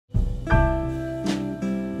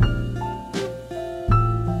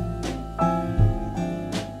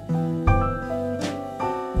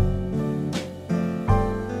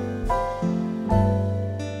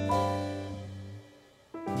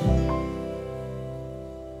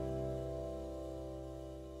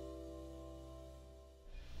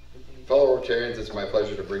Rotarians, it's my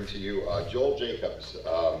pleasure to bring to you Joel Jacobs.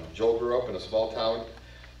 Joel grew up in a small town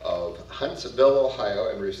of Huntsville, Ohio,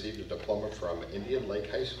 and received a diploma from Indian Lake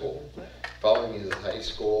High School. Following his high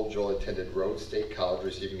school, Joel attended Rhodes State College,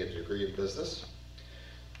 receiving a degree in business.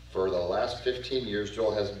 For the last 15 years,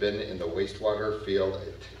 Joel has been in the wastewater field,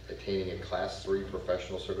 attaining a Class 3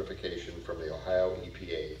 professional certification from the Ohio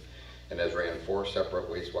EPA, and has ran 4 separate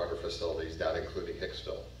wastewater facilities, not including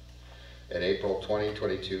Hicksville. In April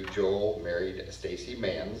 2022, Joel married Stacy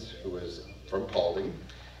Manns, who is from Paulding,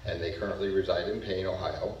 and they currently reside in Payne,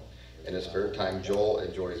 Ohio. In his spare time, Joel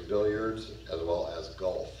enjoys billiards as well as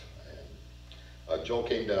golf. And, Joel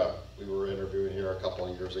came to, we were interviewing here a couple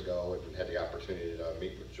of years ago and had the opportunity to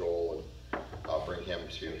meet with Joel and bring him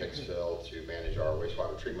to Hicksville to manage our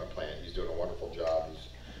wastewater treatment plant. He's doing a wonderful job. He's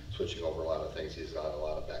switching over a lot of things. He's got a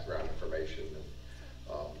lot of background information and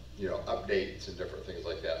you know, updates and different things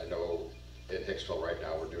like that. I know in Hicksville right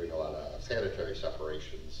now we're doing a lot of sanitary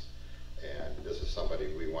separations, and this is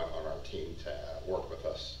somebody we want on our team to work with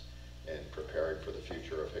us in preparing for the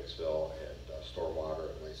future of Hicksville and stormwater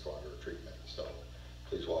and wastewater treatment. So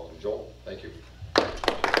please welcome Joel. Thank you. Good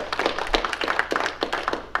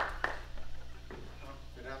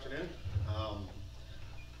afternoon.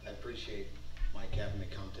 I appreciate Mike having me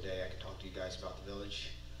come today. I can talk to you guys about the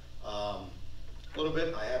village. A little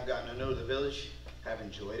bit, I have gotten to know the village, have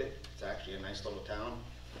enjoyed it. It's actually a nice little town.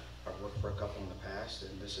 I've worked for a couple in the past,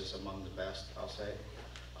 and this is among the best, I'll say.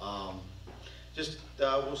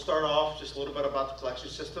 We'll start off just a little bit about the collection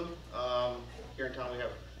system. Here in town we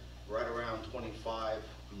have right around 25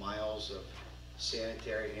 miles of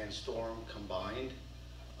sanitary and storm combined.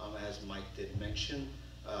 As Mike did mention,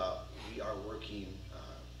 we are working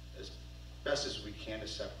as best as we can to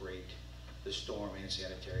separate the storm and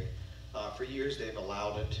sanitary. For years they've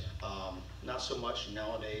allowed it, not so much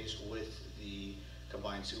nowadays with the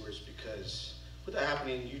combined sewers, because with that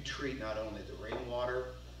happening, you treat not only the rainwater,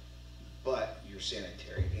 but your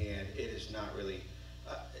sanitary, and it is not really,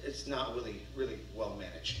 it's not really well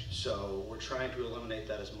managed. So we're trying to eliminate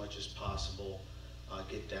that as much as possible,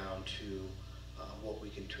 get down to what we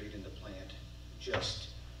can treat in the plant just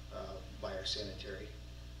by our sanitary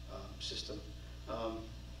system.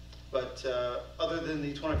 But other than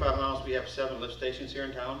the 25 miles, we have 7 lift stations here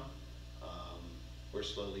in town. We're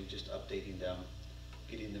slowly just updating them,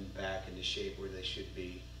 getting them back into shape where they should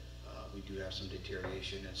be. We do have some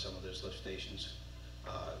deterioration in some of those lift stations.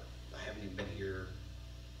 I haven't even been here,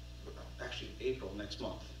 actually April next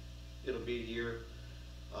month. It'll be a year.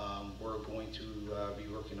 We're going to be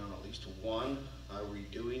working on at least one,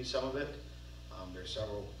 redoing some of it. There's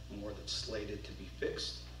several more that's slated to be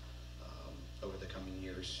fixed over the coming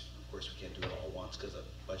years. Of course, we can't do it all at once because of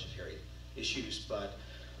budgetary issues, but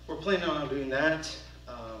we're planning on doing that.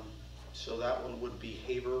 So that one would be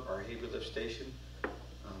Haver, our Haver lift station.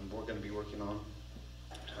 We're going to be working on.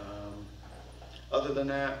 Other than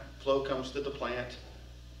that, flow comes to the plant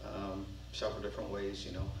several different ways,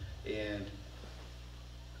 you know. And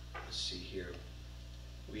let's see here.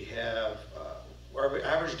 We have our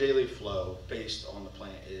average daily flow based on the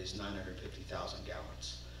plant is 950,000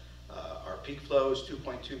 gallons. Our peak flow is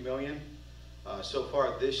 2.2 million. So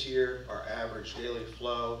far this year, our average daily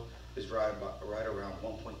flow is right around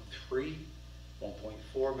 1.3,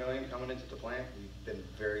 1.4 million coming into the plant. We've been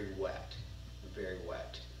very wet, very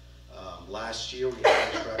wet. Last year we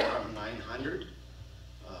averaged right around 900,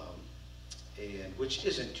 and which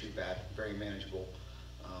isn't too bad, very manageable.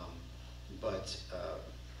 But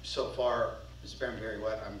so far it's been very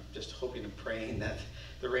wet. I'm just hoping and praying that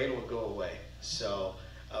the rain will go away. So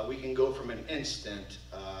we can go from an instant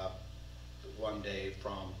one day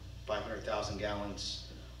from 500,000 gallons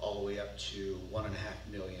all the way up to 1.5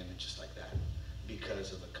 million, just like that,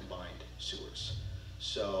 because of the combined sewers.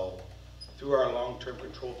 So through our long-term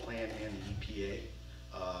control plan and the EPA,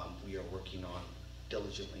 we are working on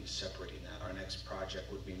diligently separating that. Our next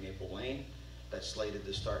project would be Maple Lane. That's slated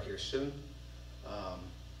to start here soon.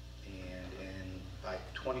 And by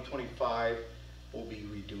 2025, we'll be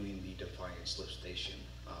redoing the Defiance lift station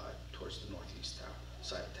towards the northeast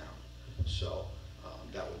side of town. So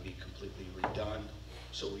that will be completely redone.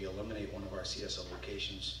 So we eliminate one of our CSO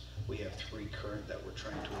locations. We have 3 current that we're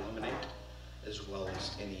trying to eliminate, as well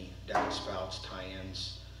as any downspouts,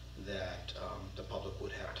 tie-ins that the public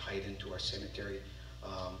would have tied into our sanitary.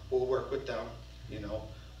 We'll work with them, you know,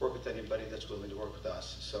 work with anybody that's willing to work with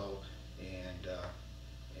us. So, and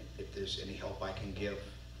if there's any help I can give,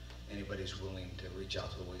 anybody's willing to reach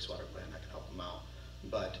out to the wastewater plant, I can help them out.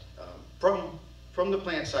 But from the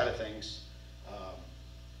plant side of things,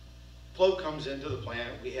 flow comes into the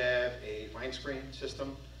plant. We have a fine screen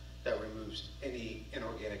system that removes any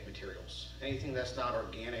inorganic materials. Anything that's not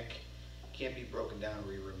organic can't be broken down and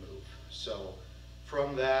remove. So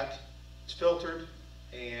from that, it's filtered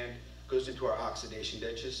and goes into our oxidation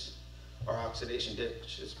ditches. Our oxidation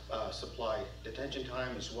ditches supply detention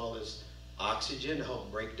time as well as oxygen to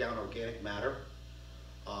help break down organic matter.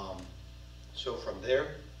 So from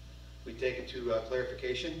there, we take it to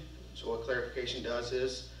clarification. So what clarification does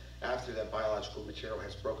is, after that biological material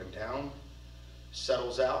has broken down,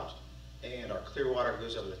 settles out, and our clear water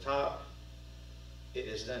goes over the top, it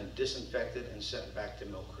is then disinfected and sent back to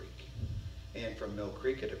Mill Creek. And from Mill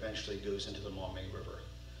Creek, it eventually goes into the Maumee River,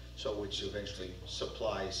 so which eventually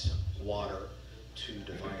supplies water to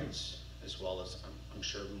Defiance, as well as, I'm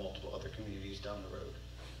sure, multiple other communities down the road.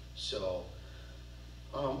 So,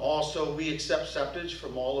 also, we accept septage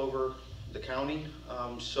from all over the county.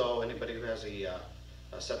 So anybody who has a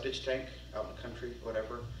septage tank out in the country,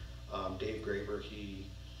 whatever, Dave Graber, he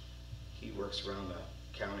works around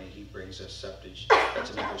the county. He brings us septage.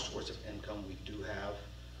 That's another source of income we do have.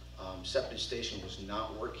 Septage station was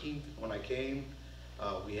not working when I came.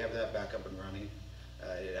 We have that back up and running.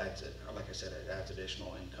 It adds, like I said, it adds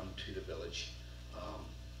additional income to the village.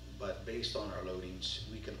 But based on our loadings,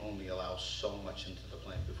 we can only allow so much into the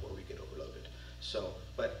plant before we get overloaded. So,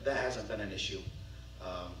 but that hasn't been an issue,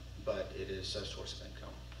 but it is a source of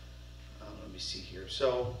income. Let me see here.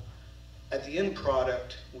 So, at the end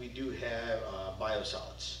product, we do have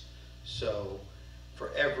biosolids. So,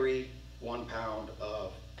 for every 1 pound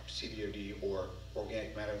of CBOD or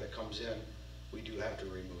organic matter that comes in, we do have to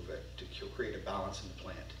remove it to create a balance in the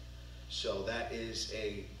plant. So that is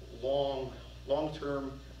a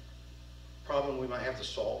long-term problem we might have to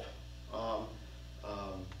solve.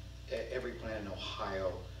 Every plant in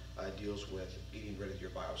Ohio deals with getting rid of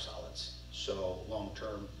your biosolids. So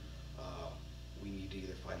long-term, we need to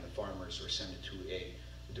either find the farmers or send it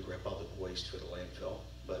to the Republic Waste for the landfill.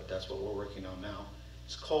 But that's what we're working on now.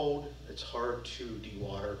 It's cold. It's hard to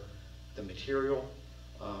dewater the material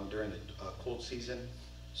during the cold season.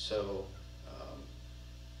 So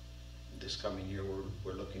this coming year,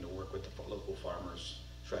 we're looking to work with the local farmers,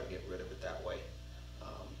 try to get rid of it that way,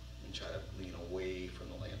 and try to lean away from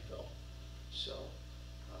the landfill. So,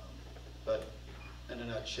 but in a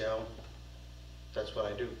nutshell, that's what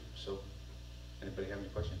I do. So, anybody have any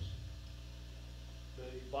questions? The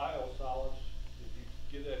biosolids, if you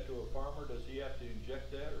give that to a farmer, does he have to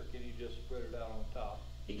inject that, or can he just spread it out on top?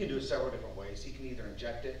 He can do it several different ways. He can either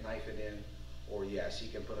inject it, knife it in, or yes, he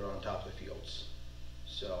can put it on top of the fields.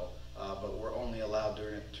 So, but we're only allowed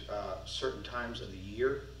during certain times of the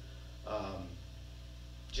year,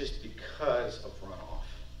 just because of runoff.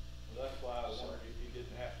 Well, that's why I wondered if you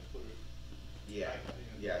didn't have to put it. Yeah,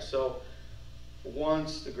 yeah. So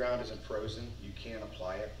once the ground isn't frozen, you can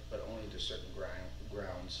apply it, but only to certain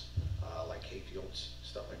grounds, like hay fields,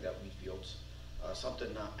 stuff like that, wheat fields.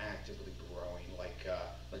 Something not actively growing, like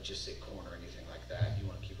let's just say corn or anything like that. You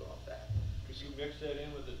want to keep it off that. Could you mix that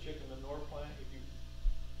in with the chicken manure plant?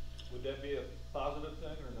 Would that be a positive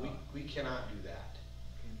thing or not? We cannot do that.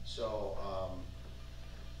 So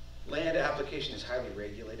land application is highly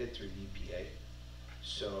regulated through the EPA.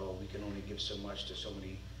 So we can only give so much to so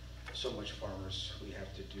much farmers. We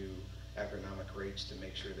have to do agronomic rates to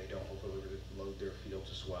make sure they don't overload their fields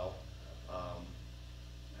as well.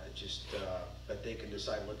 But they can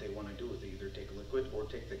decide what they want to do with it, either take liquid or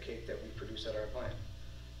take the cake that we produce at our plant.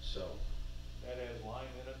 So that has lime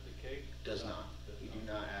in it, the cake? Does not. We do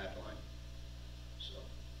not add lime. So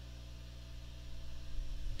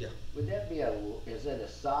yeah. Would that be is it a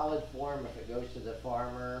solid form if it goes to the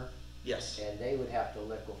farmer? Yes. And they would have to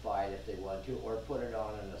liquefy it if they want to, or put it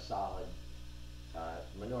on in a solid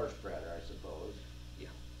manure spreader, I suppose. Yeah.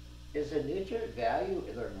 Is the nutrient value,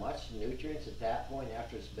 is there much nutrients at that point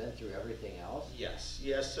after it's been through everything else? Yes,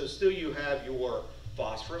 yes. So still you have your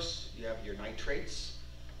phosphorus, you have your nitrates.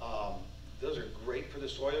 Those are great for the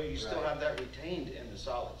soil. You still have that retained in the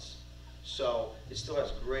solids. So it still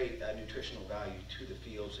has great nutritional value to the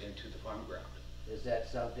fields and to the farm ground. Is that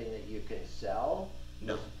something that you can sell?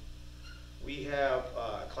 No. We have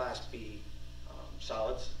Class B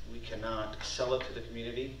solids. We cannot sell it to the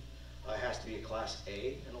community. It has to be a Class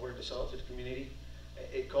A in order to sell it to the community.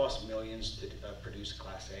 It costs millions to produce a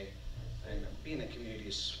Class A. And being a community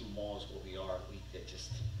as small as what we are,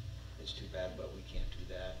 it's too bad, but we can't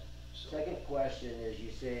do that. So. Second question is,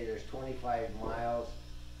 you say there's 25 miles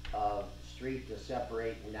of street to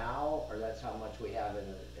separate now, or that's how much we have in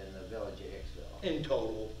the village of Hicksville? In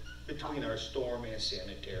total, between our storm and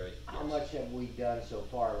sanitary. How much have we done so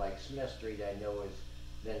far? Like Smith Street, I know has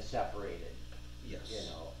been separated. Yes. You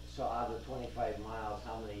know, so out of the 25 miles,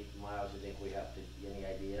 how many miles do you think we have to, any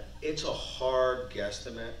idea? It's a hard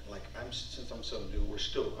guesstimate. Like since I'm so new,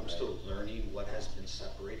 I'm still learning what has been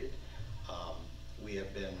separated. We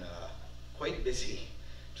have been quite busy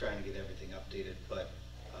trying to get everything updated, but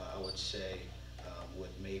I would say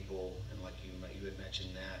with Maple and like you had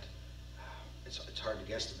mentioned that, it's hard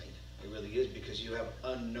to guesstimate. It really is, because you have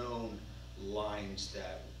unknown lines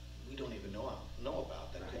that we don't even know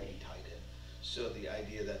about that could be tied in. So the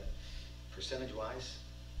idea that percentage-wise,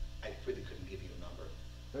 I really couldn't give you a number.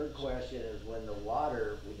 Third question is, when the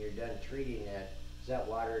water, when you're done treating it, is that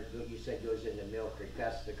water, you said goes into Mill Creek,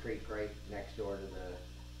 that's the creek right next door to the?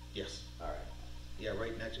 Yes. All right. Yeah,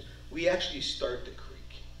 right next to, we actually start the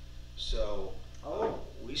creek. So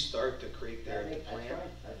we start the creek there at the plant.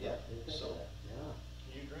 That's right. Yeah. So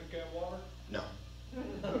Can you drink that water? no.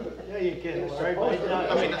 Yeah, you can, You're Larry, supposed but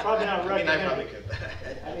to. it's not, probably not I mean, I probably recommended.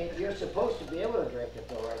 could. I mean, you're supposed to be able to drink it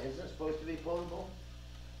though, right? Isn't it supposed to be potable?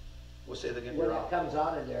 We'll say that again. When it comes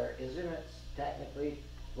out of there, isn't it technically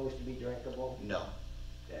supposed to be drinkable? No.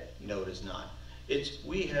 Okay. No, it is not.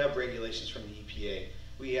 We have regulations from the EPA.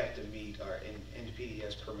 We have to meet our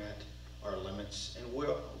NPDES permit, our limits, and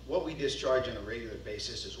what we discharge on a regular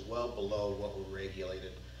basis is well below what we're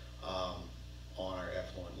regulated on our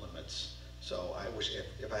effluent limits. So I wish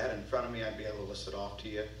if I had it in front of me, I'd be able to list it off to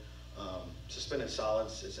you. Suspended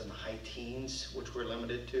solids is in the high teens, which we're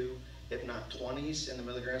limited to, if not 20s in the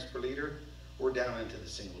milligrams per liter. We're down into the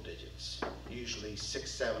single digits, usually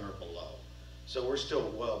 6, 7 or below. So we're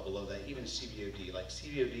still well below that. Even CBOD, like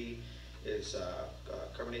CBOD is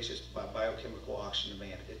carbonaceous biochemical oxygen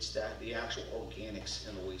demand. It's the actual organics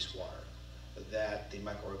in the wastewater that the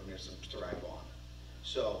microorganisms thrive on.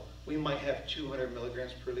 So we might have 200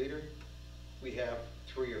 milligrams per liter. We have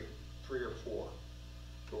three or four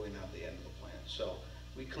going out the end of the plant. So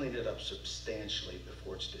we clean it up substantially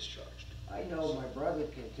before it's discharged. I know my brother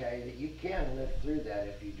can tell you that you can live through that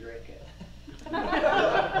if you drink it.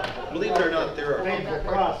 Believe it or not, there are Painful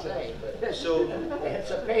process. So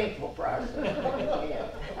It's a painful process, but you can.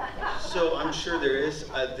 So I'm sure there is.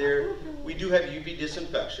 We do have UV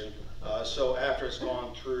disinfection. So after it's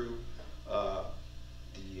gone through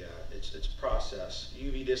its process,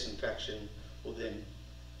 UV disinfection will then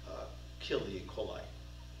kill the E. coli.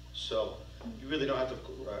 So you really don't have to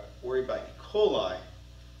worry about E. coli,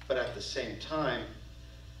 but at the same time,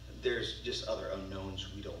 there's just other unknowns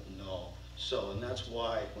we don't know. So, and that's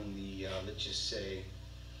why when the, let's just say,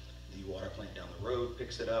 the water plant down the road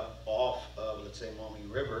picks it up off of, let's say,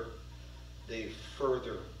 Maumee River, they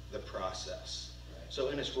further the process. Right. So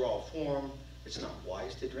in its raw form, it's not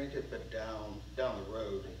wise to drink it, but down the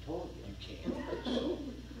road, I told you. you can.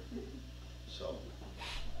 So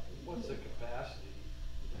What's the capacity?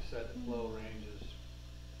 You said the flow range is,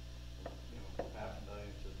 half a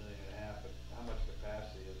million to a million and a half, but how much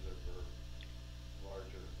capacity is there for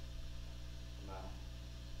larger amount?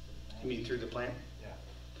 you mean through the plant? Yeah.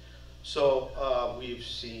 So we've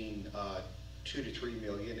seen 2 to 3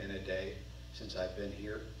 million in a day since I've been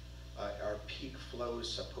here. Our peak flow is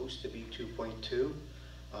supposed to be 2.2.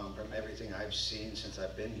 From everything I've seen since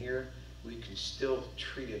I've been here, we can still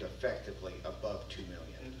treat it effectively above 2 million.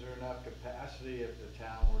 Is there enough capacity if the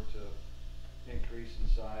town were to increase in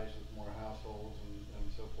size with more households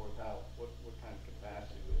and so forth? What kind of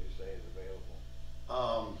capacity would you say is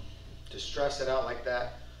available? To stress it out like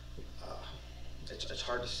that, it's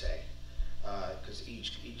hard to say, because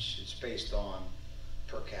each it's based on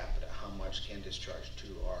per capita how much can discharge to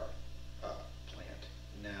our plant.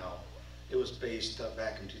 Now, it was based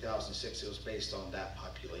back in 2006. It was based on that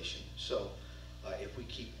population. So, if we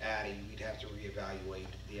keep adding, we'd have to reevaluate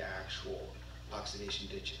the actual oxidation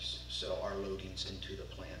ditches. So our loadings into the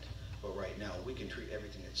plant. But right now, we can treat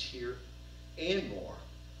everything that's here and more.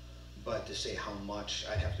 But to say how much,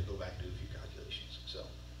 I'd have to go back and do a few calculations. So.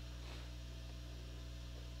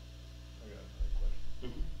 I got another question.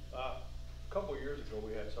 Mm-hmm. A couple of years ago,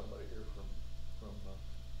 we had somebody here from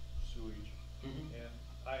sewage, and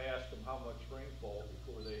I asked them how much rainfall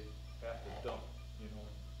before they have to dump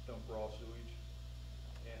raw sewage.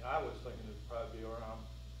 And I was thinking it'd probably be around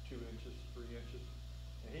 2 inches, 3 inches.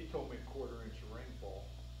 And he told me a 1/4 inch of rainfall,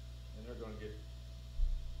 and they're gonna get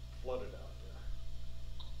flooded out there.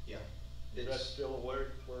 Yeah. Is that still where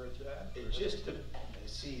it's at? It just,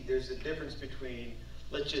 see, there's a difference between,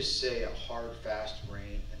 let's just say, a hard, fast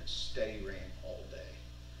rain and a steady rain all day.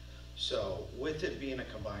 So with it being a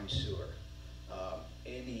combined sewer,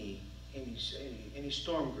 any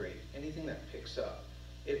storm grade, anything that picks up,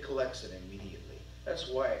 it collects it immediately. That's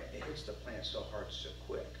why it hits the plant so hard so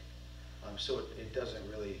quick. So it doesn't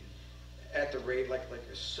really at the rate like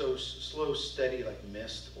a slow, steady like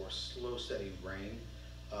mist or slow, steady rain,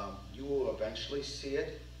 you will eventually see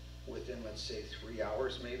it within, let's say, 3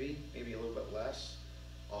 hours, maybe a little bit less.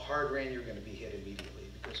 A hard rain, you're going to be hit immediately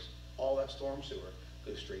because all that storm sewer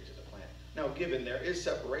goes straight to the plant. Now, given there is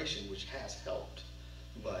separation, which has helped,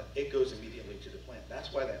 but it goes immediately to the plant.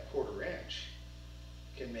 That's why that 1/4 inch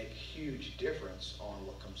can make huge difference on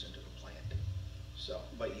what comes into the plant. So,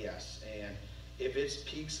 but yes, and if it's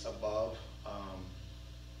peaks above,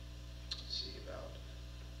 let's see, about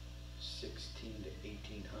 16 to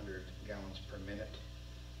 1800 gallons per minute,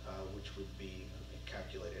 which would be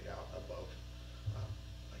calculated out above,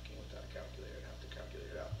 I can't without a calculator, I'd have to calculate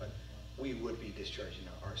it out, but we would be discharging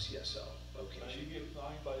our RCSO Now, location. you get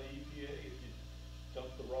fined by the EPA if you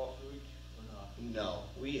dump the raw sewage or not? No,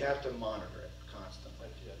 we have to monitor it constantly.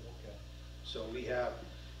 That's it, okay. So we have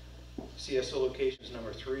CSO locations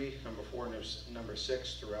number 3, number 4, and number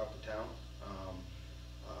 6 throughout the town.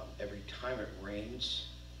 Every time it rains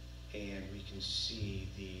and we can see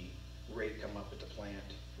the rate come up at the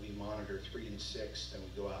plant, we monitor 3 and 6, then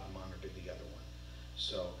we go out and monitor the other one.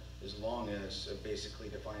 So as long as basically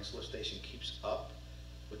Defiance Lift Station keeps up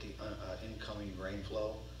with the incoming rain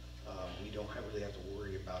flow, we don't really have to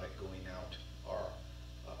worry about it going out our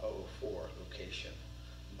 004 location.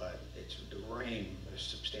 But it's the rain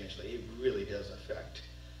substantially, it really does affect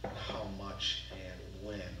how much and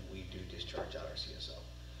when we do discharge out our CSO.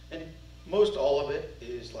 And most all of it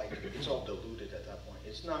is like, it's all diluted at that point.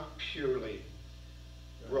 It's not purely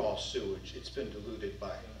raw sewage, it's been diluted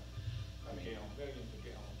by, I mean, Millions of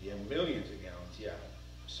gallons. yeah, millions of gallons, yeah.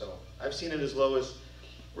 So I've seen it as low as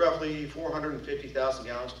roughly 450,000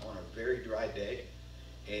 gallons on a very dry day.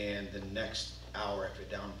 And the next hour, if it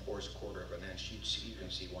downpours 1/4 of an inch, you can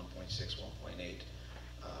see 1.6, 1.8.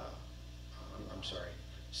 I'm sorry,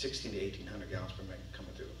 16 to 1800 gallons per minute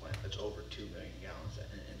coming through the plant. That's over 2 million gallons at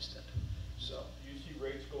an instant. So Do you see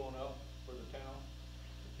rates going up for the town?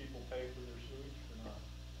 Do people pay for their sewage or not?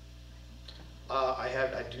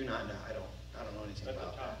 I do not know. I don't know anything That's a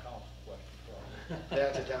about town that. council question, probably.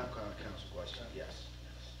 That's a town council question. Yes.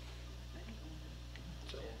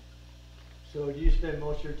 So. So do you spend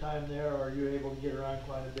most of your time there, or are you able to get around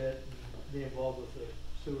quite a bit and be involved with the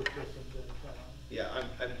sewer systems in town? Yeah,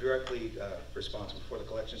 I'm directly responsible for the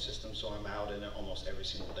collection system, so I'm out in it almost every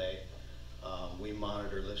single day. We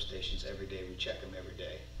monitor lift stations every day, we check them every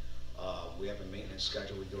day. We have a maintenance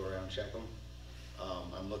schedule, we go around and check them.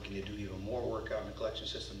 I'm looking to do even more work out in the collection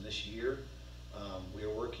system this year. We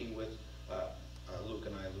are working with Luke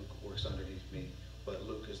and I. Luke works underneath me, but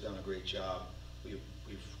Luke has done a great job. We've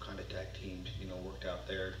kind of tag teamed, worked out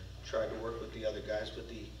there, tried to work with the other guys with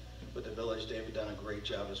the village. They've done a great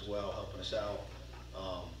job as well, helping us out.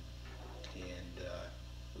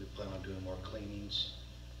 We plan on doing more cleanings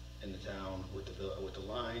in the town with the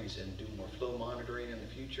lines and do more flow monitoring in the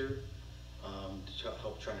future to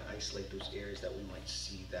help try and isolate those areas that we might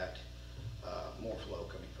see that more flow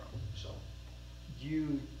coming from. So, Do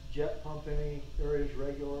you jet pump any areas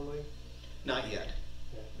regularly? not yet.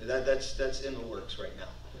 Okay. That's in the works right now.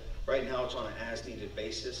 Right now, it's on an as-needed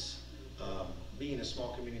basis. Being a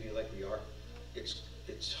small community like we are,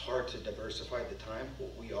 it's hard to diversify the time, but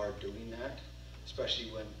we are doing that,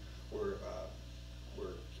 especially when we're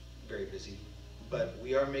very busy. But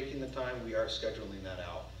we are making the time, we are scheduling that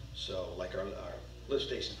out. So like our lift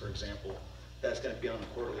station, for example, that's going to be on a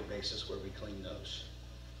quarterly basis where we clean those.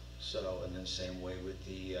 So, and then same way with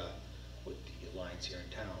the lines here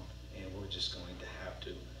in town. And we're just going to have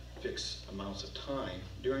to fix amounts of time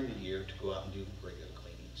during the year to go out and do regular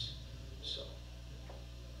cleanings. So.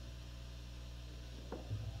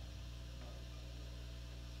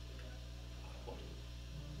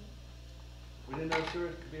 We didn't know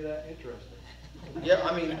sewers could be that interesting. Yeah,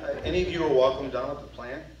 I mean, any of you are welcome down at the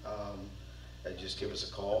plant. Just give us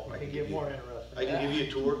a call. We can get more interesting. I can give you a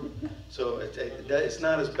tour. So it's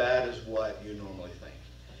not as bad as what you normally think.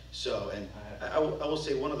 So, and I will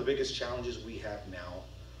say one of the biggest challenges we have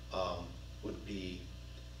now would be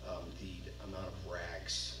the amount of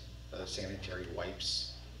rags, sanitary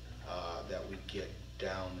wipes that we get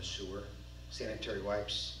down the sewer. Sanitary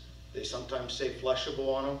wipes, they sometimes say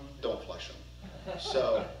flushable on them. Don't flush them.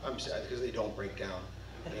 So I'm sad because they don't break down.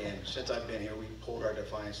 And since I've been here, we've pulled our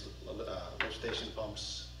Defiance lift station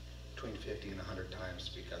pumps between 50 and 100 times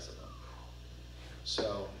because of them.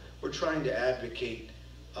 So we're trying to advocate,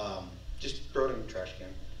 just throw it in the trash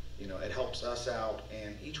can. It helps us out,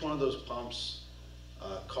 and each one of those pumps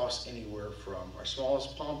costs anywhere from our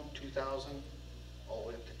smallest pump, $2,000, all the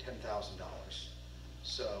way up to $10,000.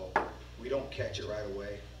 So we don't catch it right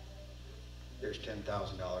away. There's $10,000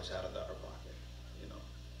 out of our pocket,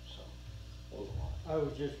 So I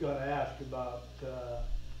was just gonna ask about,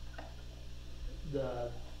 the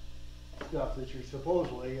stuff that you're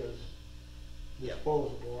supposedly is Yeah.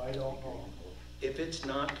 disposable, I don't know. If it's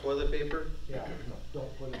not toilet paper, Yeah,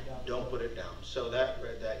 don't put it down. don't put it down. So that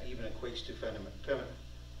even equates to feminine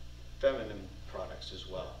products as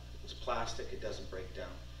well. It's plastic, it doesn't break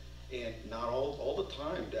down. And not all the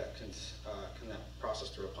time that can that process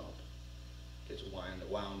through a pump. Gets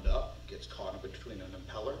wound up, gets caught in between an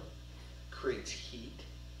impeller, creates heat.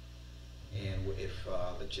 And if,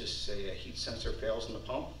 let's just say a heat sensor fails in the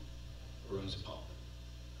pump, ruins the pump.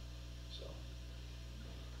 So.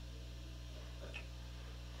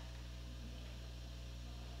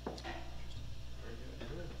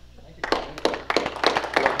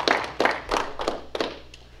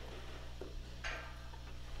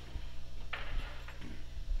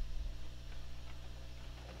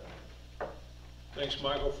 Thanks,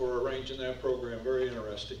 Michael, for arranging that program, very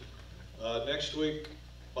interesting. Next week,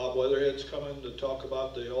 Bob Weatherhead's coming to talk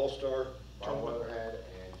about the All-Star Bob tournament. Weatherhead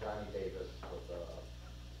and Johnny Davis with the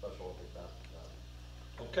Special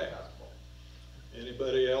Olympic Okay. basketball.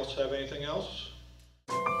 Anybody else have anything else?